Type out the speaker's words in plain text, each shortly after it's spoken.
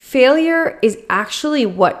Failure is actually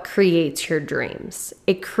what creates your dreams.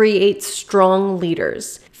 It creates strong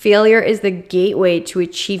leaders. Failure is the gateway to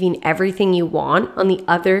achieving everything you want on the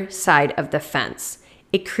other side of the fence.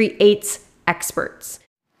 It creates experts.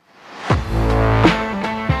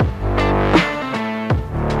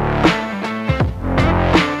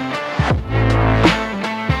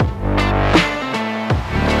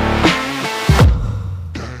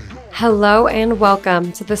 Hello and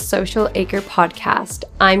welcome to the Social Acre podcast.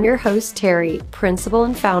 I'm your host, Terry, principal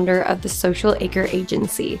and founder of the Social Acre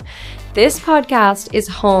Agency. This podcast is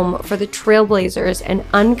home for the trailblazers and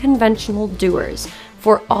unconventional doers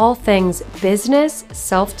for all things business,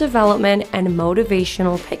 self-development, and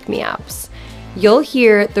motivational pick-me-ups. You'll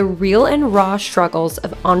hear the real and raw struggles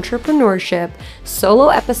of entrepreneurship, solo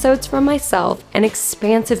episodes from myself, and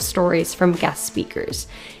expansive stories from guest speakers.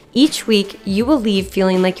 Each week, you will leave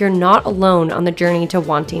feeling like you're not alone on the journey to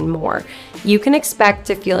wanting more. You can expect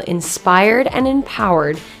to feel inspired and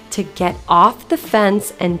empowered to get off the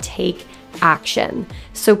fence and take action.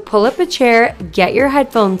 So pull up a chair, get your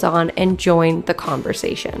headphones on, and join the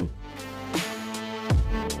conversation.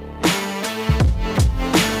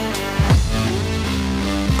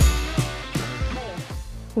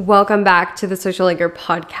 Welcome back to the Social Acre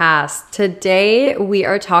podcast. Today, we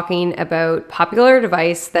are talking about popular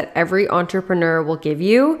advice that every entrepreneur will give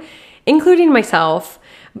you, including myself,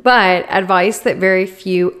 but advice that very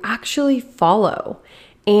few actually follow.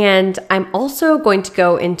 And I'm also going to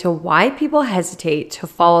go into why people hesitate to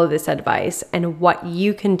follow this advice and what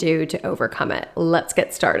you can do to overcome it. Let's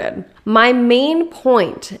get started. My main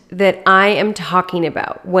point that I am talking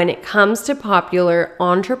about when it comes to popular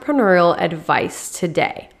entrepreneurial advice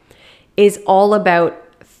today is all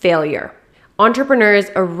about failure.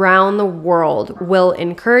 Entrepreneurs around the world will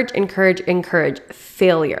encourage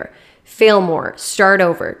failure. Fail more, start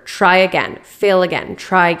over, try again,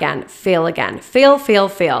 try again, fail again.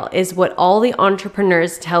 Fail is what all the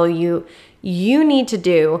entrepreneurs tell you you need to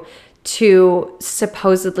do to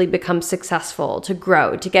supposedly become successful, to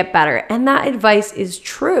grow, to get better. And that advice is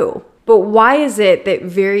true. But why is it that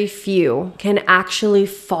very few can actually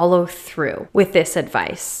follow through with this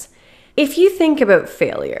advice? If you think about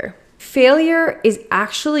failure is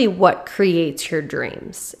actually what creates your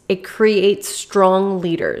dreams. It creates strong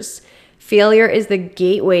leaders. Failure is the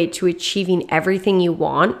gateway to achieving everything you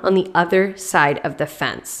want on the other side of the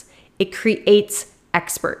fence. It creates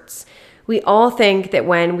experts. We all think that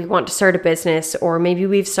when we want to start a business, or maybe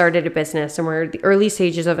we've started a business and we're at the early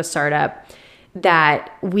stages of a startup,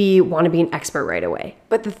 that we want to be an expert right away.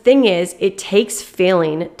 But the thing is, it takes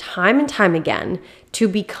failing time and time again to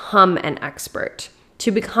become an expert,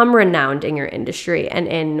 to become renowned in your industry and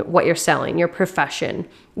in what you're selling, your profession,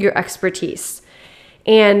 your expertise.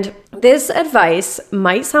 And this advice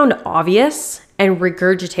might sound obvious and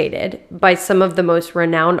regurgitated by some of the most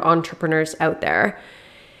renowned entrepreneurs out there.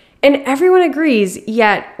 And everyone agrees,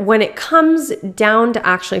 yet when it comes down to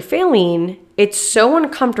actually failing, it's so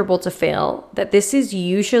uncomfortable to fail that this is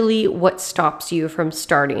usually what stops you from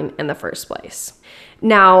starting in the first place.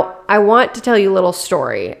 Now, I want to tell you a little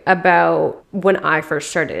story about when I first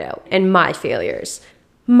started out and my failures.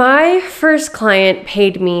 My first client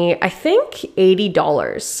paid me, I think,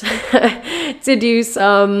 $80 to do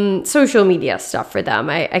some social media stuff for them.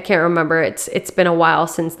 I can't remember. It's been a while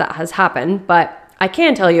since that has happened, but I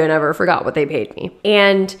can tell you I never forgot what they paid me.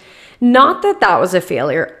 And not that that was a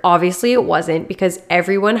failure. Obviously, it wasn't, because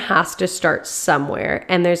everyone has to start somewhere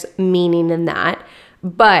and there's meaning in that.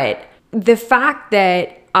 But the fact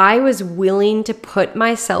that I was willing to put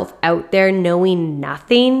myself out there knowing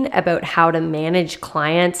nothing about how to manage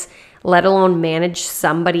clients, let alone manage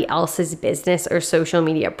somebody else's business or social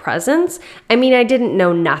media presence. I mean, I didn't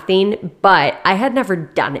know nothing, but I had never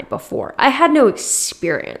done it before. I had no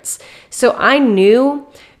experience. So I knew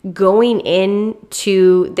going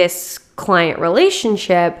into this client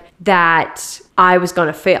relationship that I was going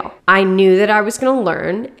to fail. I knew that I was going to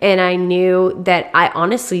learn, and I knew that I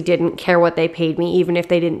honestly didn't care what they paid me, even if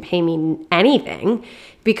they didn't pay me anything,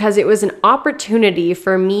 because it was an opportunity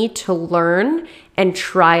for me to learn and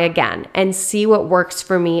try again and see what works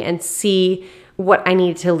for me and see what I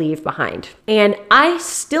need to leave behind. And I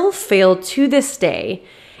still fail to this day,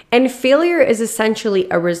 and failure is essentially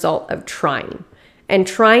a result of trying. And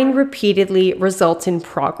trying repeatedly results in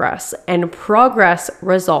progress, and progress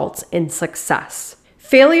results in success.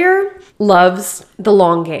 Failure loves the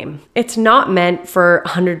long game. It's not meant for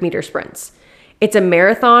 100-meter sprints. It's a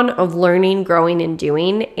marathon of learning, growing, and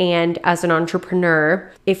doing. And as an entrepreneur,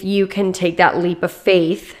 if you can take that leap of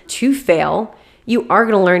faith to fail, you are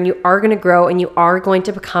going to learn, you are going to grow, and you are going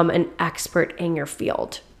to become an expert in your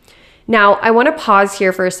field. Now, I want to pause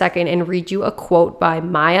here for a second and read you a quote by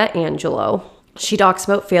Maya Angelou. She talks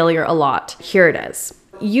about failure a lot. Here it is.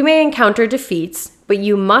 You may encounter defeats, but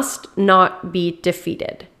you must not be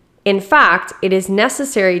defeated. In fact, it is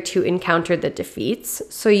necessary to encounter the defeats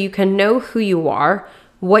so you can know who you are,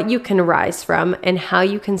 what you can rise from, and how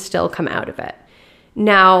you can still come out of it.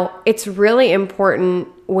 Now, it's really important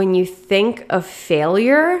when you think of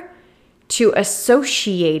failure to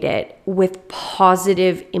associate it with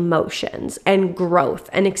positive emotions and growth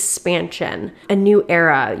and expansion, a new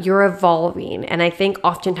era, you're evolving. And I think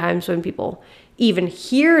oftentimes when people even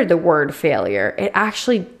hear the word failure,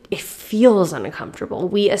 it feels uncomfortable.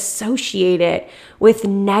 We associate it with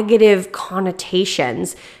negative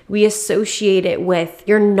connotations. We associate it with,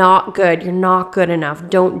 you're not good enough,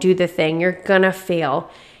 don't do the thing, you're gonna fail.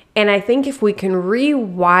 And I think if we can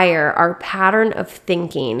rewire our pattern of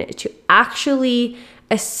thinking to actually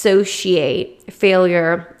associate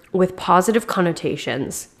failure with positive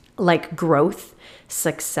connotations like growth,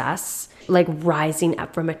 success, like rising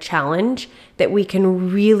up from a challenge, that we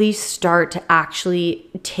can really start to actually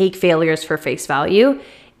take failures for face value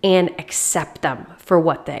and accept them for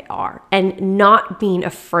what they are, and not being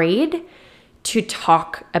afraid to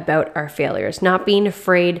talk about our failures, not being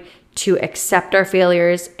afraid to accept our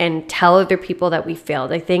failures and tell other people that we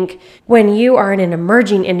failed. I think when you are in an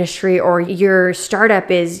emerging industry or your startup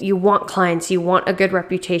is, you want clients, you want a good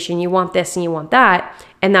reputation, you want this and you want that,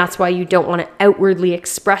 and that's why you don't want to outwardly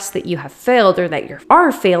express that you have failed or that you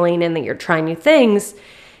are failing and that you're trying new things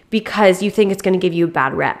because you think it's going to give you a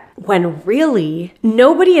bad rep. When really,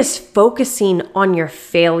 nobody is focusing on your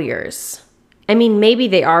failures. I mean, maybe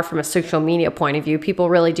they are from a social media point of view. People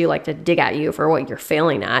really do like to dig at you for what you're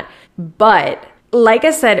failing at. But like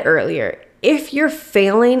I said earlier, if you're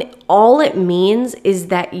failing, all it means is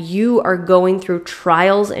that you are going through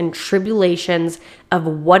trials and tribulations of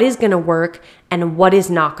what is going to work and what is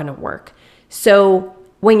not going to work. So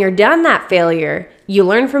when you're done that failure, you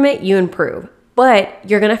learn from it, you improve. But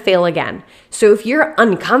you're going to fail again. So if you're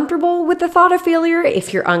uncomfortable with the thought of failure,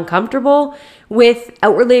 if you're uncomfortable with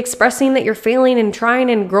outwardly expressing that you're failing and trying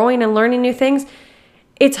and growing and learning new things,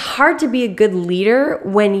 it's hard to be a good leader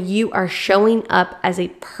when you are showing up as a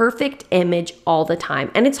perfect image all the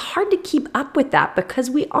time. And it's hard to keep up with that because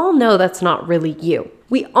we all know that's not really you.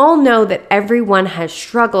 We all know that everyone has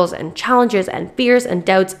struggles and challenges and fears and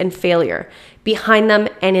doubts and failure behind them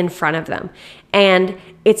and in front of them. And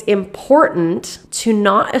it's important to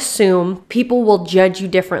not assume people will judge you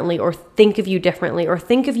differently or think of you differently or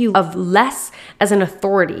think of you of less as an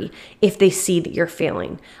authority if they see that you're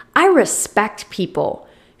failing. I respect people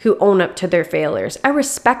who own up to their failures. I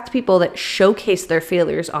respect people that showcase their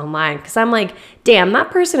failures online because I'm like, damn, that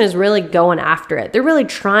person is really going after it. They're really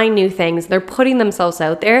trying new things. They're putting themselves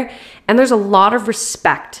out there. And there's a lot of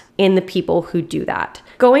respect in the people who do that.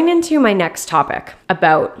 Going into my next topic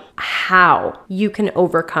about how you can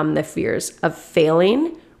overcome the fears of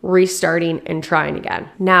failing, restarting, and trying again.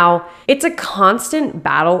 Now, it's a constant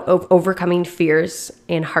battle of overcoming fears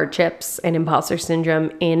and hardships and imposter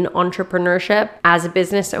syndrome in entrepreneurship. As a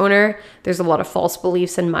business owner, there's a lot of false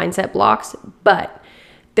beliefs and mindset blocks, but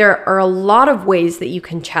there are a lot of ways that you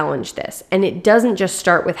can challenge this. And it doesn't just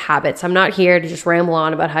start with habits. I'm not here to just ramble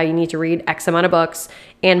on about how you need to read X amount of books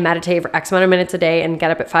and meditate for X amount of minutes a day and get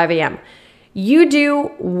up at 5 a.m. You do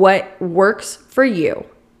what works for you.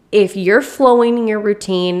 If you're flowing in your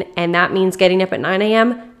routine and that means getting up at 9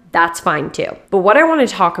 a.m., that's fine too. But what I want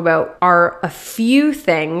to talk about are a few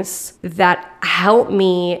things that help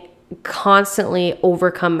me constantly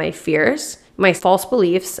overcome my fears, my false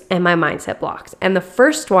beliefs, and my mindset blocks. And the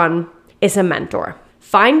first one is a mentor.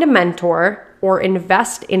 Find a mentor or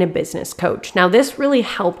invest in a business coach. Now, this really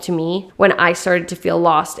helped me when I started to feel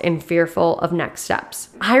lost and fearful of next steps.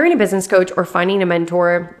 Hiring a business coach or finding a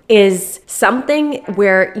mentor is something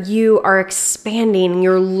where you are expanding,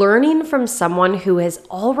 you're learning from someone who has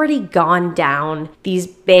already gone down these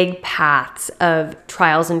big paths of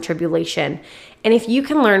trials and tribulation. And if you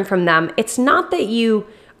can learn from them, it's not that you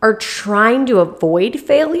are trying to avoid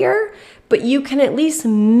failure, but you can at least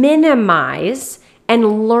minimize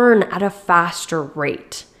and learn at a faster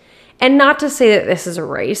rate. And not to say that this is a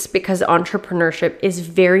race, because entrepreneurship is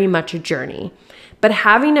very much a journey. But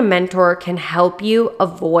having a mentor can help you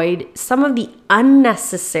avoid some of the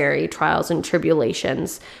unnecessary trials and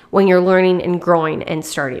tribulations when you're learning and growing and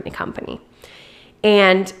starting a company.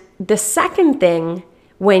 And the second thing,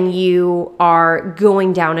 when you are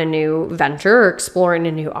going down a new venture or exploring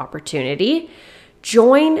a new opportunity,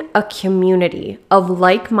 join a community of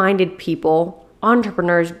like-minded people,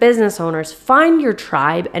 entrepreneurs, business owners. Find your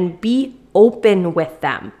tribe and be open with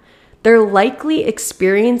them. they're likely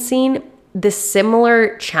experiencing the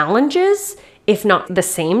similar challenges, if not the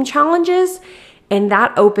same challenges. And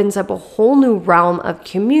that opens up a whole new realm of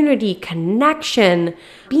community, connection.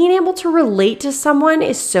 Being able to relate to someone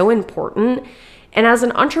is so important. And as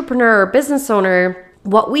an entrepreneur or business owner,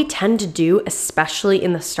 what we tend to do, especially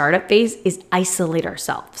in the startup phase, is isolate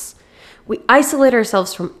ourselves. We isolate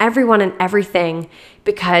ourselves from everyone and everything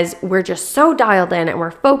because we're just so dialed in and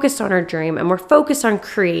we're focused on our dream and we're focused on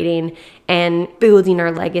creating and building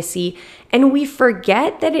our legacy. And we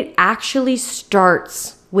forget that it actually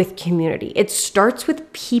starts with community. It starts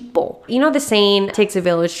with people. You know the saying, it takes a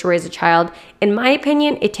village to raise a child. In my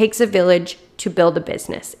opinion, it takes a village to build a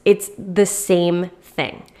business. It's the same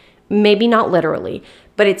thing. Maybe not literally,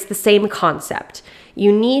 but it's the same concept.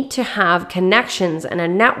 You need to have connections and a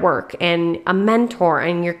network and a mentor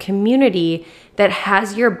and your community that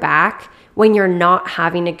has your back when you're not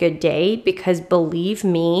having a good day, because believe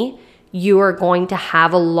me, you are going to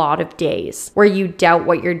have a lot of days where you doubt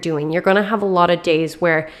what you're doing. You're going to have a lot of days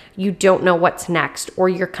where you don't know what's next, or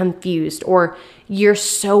you're confused, or you're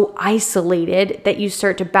so isolated that you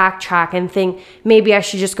start to backtrack and think, maybe I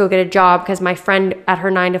should just go get a job because my friend at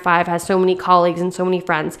her 9 to 5 has so many colleagues and so many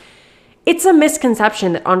friends. It's a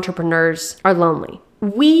misconception that entrepreneurs are lonely.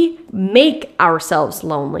 We make ourselves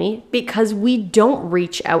lonely because we don't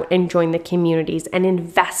reach out and join the communities and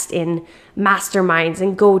invest in masterminds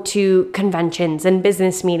and go to conventions and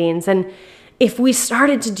business meetings. And if we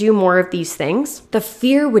started to do more of these things, the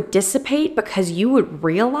fear would dissipate because you would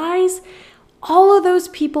realize all of those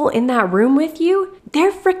people in that room with you,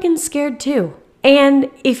 they're freaking scared too. And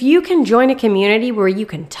if you can join a community where you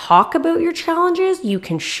can talk about your challenges, you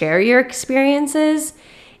can share your experiences,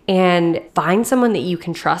 and find someone that you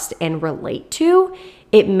can trust and relate to,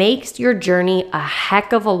 it makes your journey a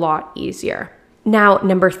heck of a lot easier. Now,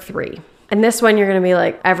 number 3, and this one you're going to be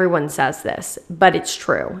like, everyone says this, but it's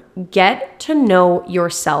true. Get to know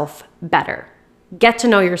yourself better. Get to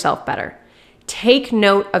know yourself better. Take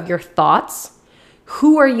note of your thoughts.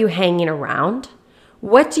 Who are you hanging around?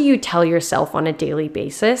 What do you tell yourself on a daily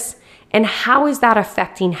basis? And how is that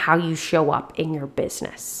affecting how you show up in your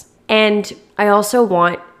business? And I also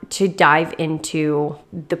want to dive into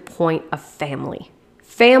the point of family.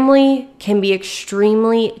 Family can be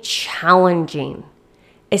extremely challenging,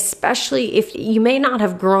 especially if you may not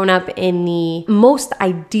have grown up in the most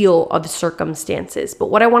ideal of circumstances. But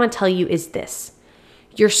what I want to tell you is this: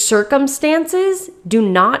 your circumstances do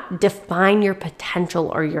not define your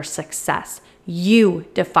potential or your success. You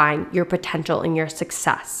define your potential and your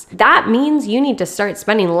success. That means you need to start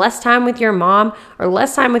spending less time with your mom or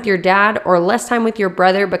less time with your dad or less time with your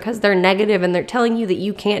brother because they're negative and they're telling you that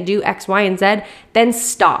you can't do X, Y, and Z. Then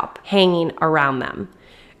stop hanging around them.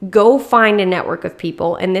 Go find a network of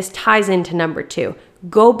people. And this ties into number 2.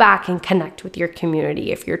 Go back and connect with your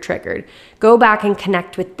community if you're triggered. Go back and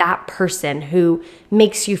connect with that person who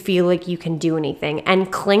makes you feel like you can do anything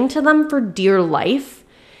and cling to them for dear life.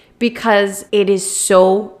 Because it is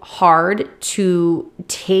so hard to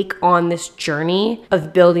take on this journey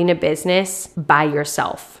of building a business by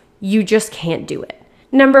yourself. You just can't do it.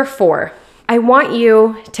 Number 4, I want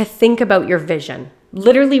you to think about your vision.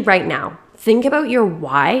 Literally right now, think about your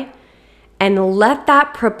why and let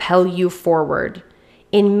that propel you forward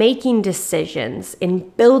in making decisions, in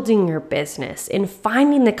building your business, in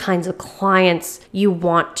finding the kinds of clients you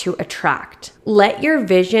want to attract. Let your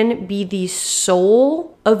vision be the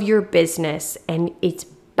soul of your business, and it's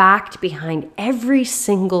backed behind every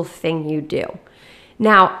single thing you do.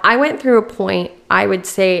 Now, I went through a point, I would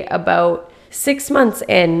say about 6 months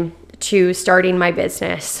in to starting my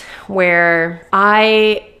business, where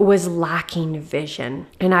I was lacking vision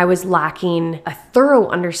and I was lacking a thorough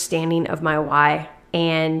understanding of my why.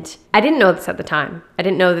 And I didn't know this at the time. I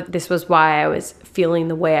didn't know that this was why I was feeling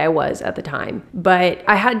the way I was at the time. But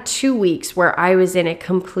I had 2 weeks where I was in a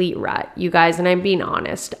complete rut, you guys, and I'm being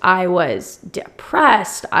honest. I was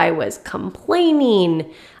depressed. I was complaining.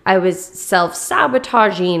 I was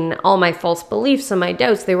self-sabotaging. All my false beliefs and my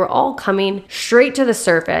doubts, they were all coming straight to the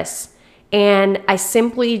surface. And I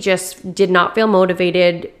simply just did not feel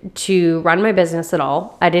motivated to run my business at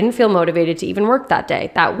all. I didn't feel motivated to even work that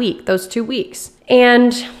day, that week, those 2 weeks.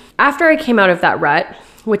 And after I came out of that rut,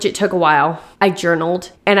 which it took a while, I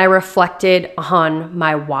journaled and I reflected on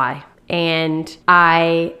my why. And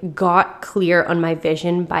I got clear on my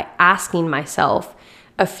vision by asking myself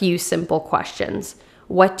a few simple questions.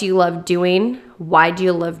 What do you love doing? Why do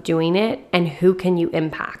you love doing it? And who can you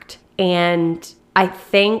impact? And I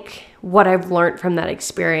think what I've learned from that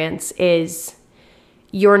experience is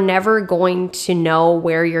You're never going to know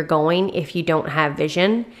where you're going if you don't have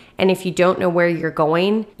vision. And if you don't know where you're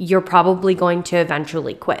going, you're probably going to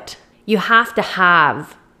eventually quit. You have to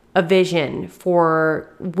have a vision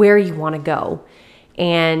for where you want to go.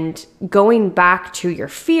 And going back to your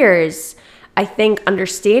fears, I think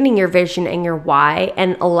understanding your vision and your why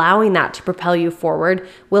and allowing that to propel you forward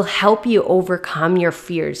will help you overcome your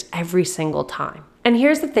fears every single time. And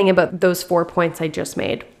here's the thing about those 4 points I just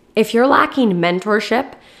made. If you're lacking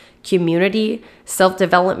mentorship, community,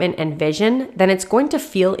 self-development, and vision, then it's going to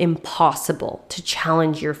feel impossible to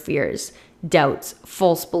challenge your fears, doubts,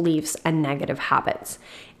 false beliefs, and negative habits.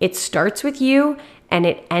 It starts with you and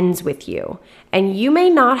it ends with you. And you may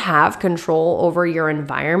not have control over your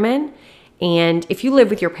environment. And if you live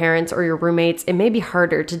with your parents or your roommates, it may be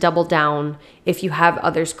harder to double down if you have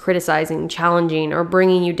others criticizing, challenging, or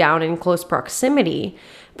bringing you down in close proximity.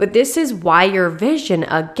 But this is why your vision,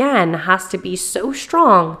 again, has to be so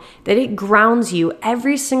strong that it grounds you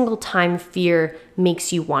every single time fear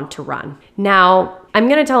makes you want to run. Now, I'm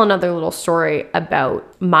going to tell another little story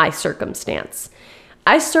about my circumstance.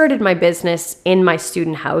 I started my business in my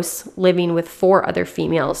student house, living with 4 other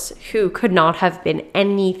females who could not have been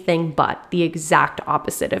anything but the exact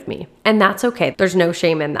opposite of me. And that's okay. There's no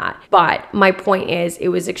shame in that. But my point is, it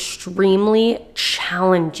was extremely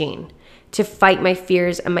challenging to fight my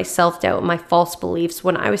fears and my self-doubt and my false beliefs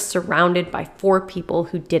when I was surrounded by 4 people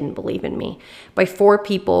who didn't believe in me, by 4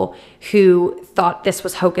 people who thought this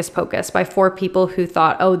was hocus pocus, by 4 people who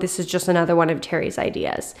thought, oh, this is just another one of Terry's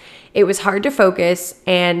ideas. It was hard to focus,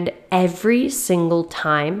 and every single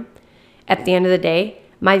time, at the end of the day,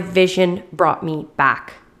 my vision brought me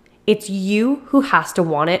back. It's you who has to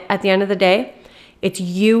want it at the end of the day. It's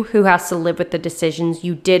you who has to live with the decisions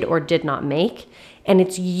you did or did not make. And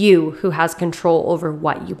it's you who has control over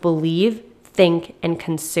what you believe, think, and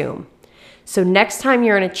consume. So next time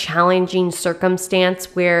you're in a challenging circumstance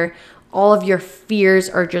where all of your fears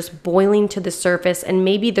are just boiling to the surface, and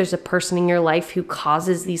maybe there's a person in your life who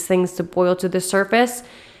causes these things to boil to the surface,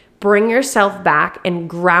 bring yourself back and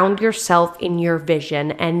ground yourself in your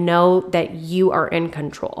vision and know that you are in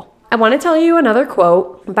control. I want to tell you another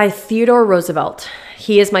quote by Theodore Roosevelt.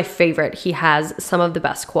 He is my favorite. He has some of the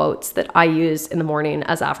best quotes that I use in the morning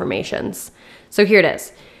as affirmations. So here it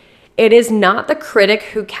is. It is not the critic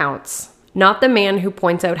who counts, not the man who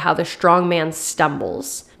points out how the strong man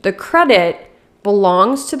stumbles. The credit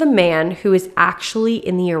belongs to the man who is actually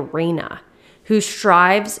in the arena, who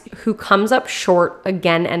strives, who comes up short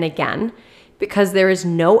again and again, because there is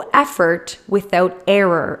no effort without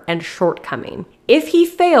error and shortcoming. If he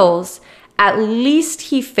fails, at least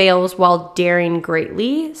he fails while daring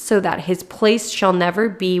greatly, so that his place shall never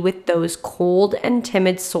be with those cold and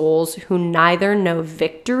timid souls who neither know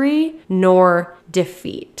victory nor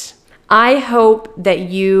defeat. I hope that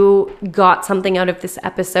you got something out of this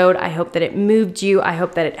episode. I hope that it moved you. I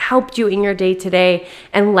hope that it helped you in your day today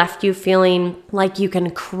and left you feeling like you can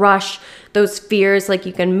crush those fears, like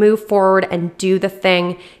you can move forward and do the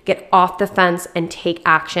thing, get off the fence and take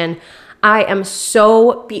action. I am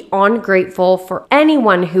so beyond grateful for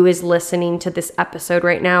anyone who is listening to this episode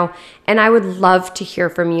right now, and I would love to hear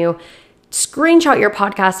from you. Screenshot your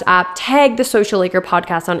podcast app, tag the Social Acre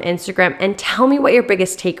Podcast on Instagram, and tell me what your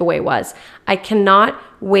biggest takeaway was. I cannot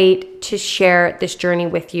wait to share this journey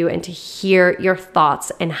with you and to hear your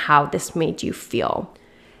thoughts and how this made you feel.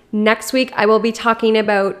 Next week, I will be talking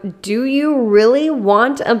about, do you really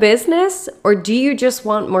want a business or do you just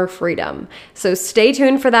want more freedom? So stay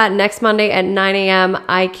tuned for that next Monday at 9 a.m.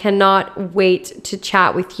 I cannot wait to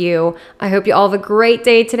chat with you. I hope you all have a great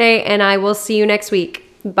day today, and I will see you next week.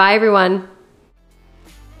 Bye, everyone.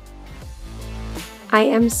 I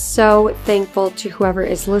am so thankful to whoever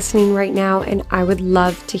is listening right now, and I would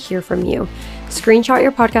love to hear from you. Screenshot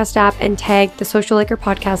your podcast app and tag the Social Acre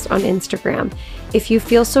Podcast on Instagram. If you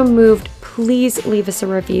feel so moved, please leave us a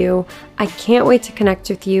review. I can't wait to connect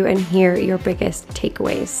with you and hear your biggest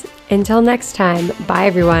takeaways. Until next time, bye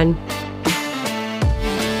everyone.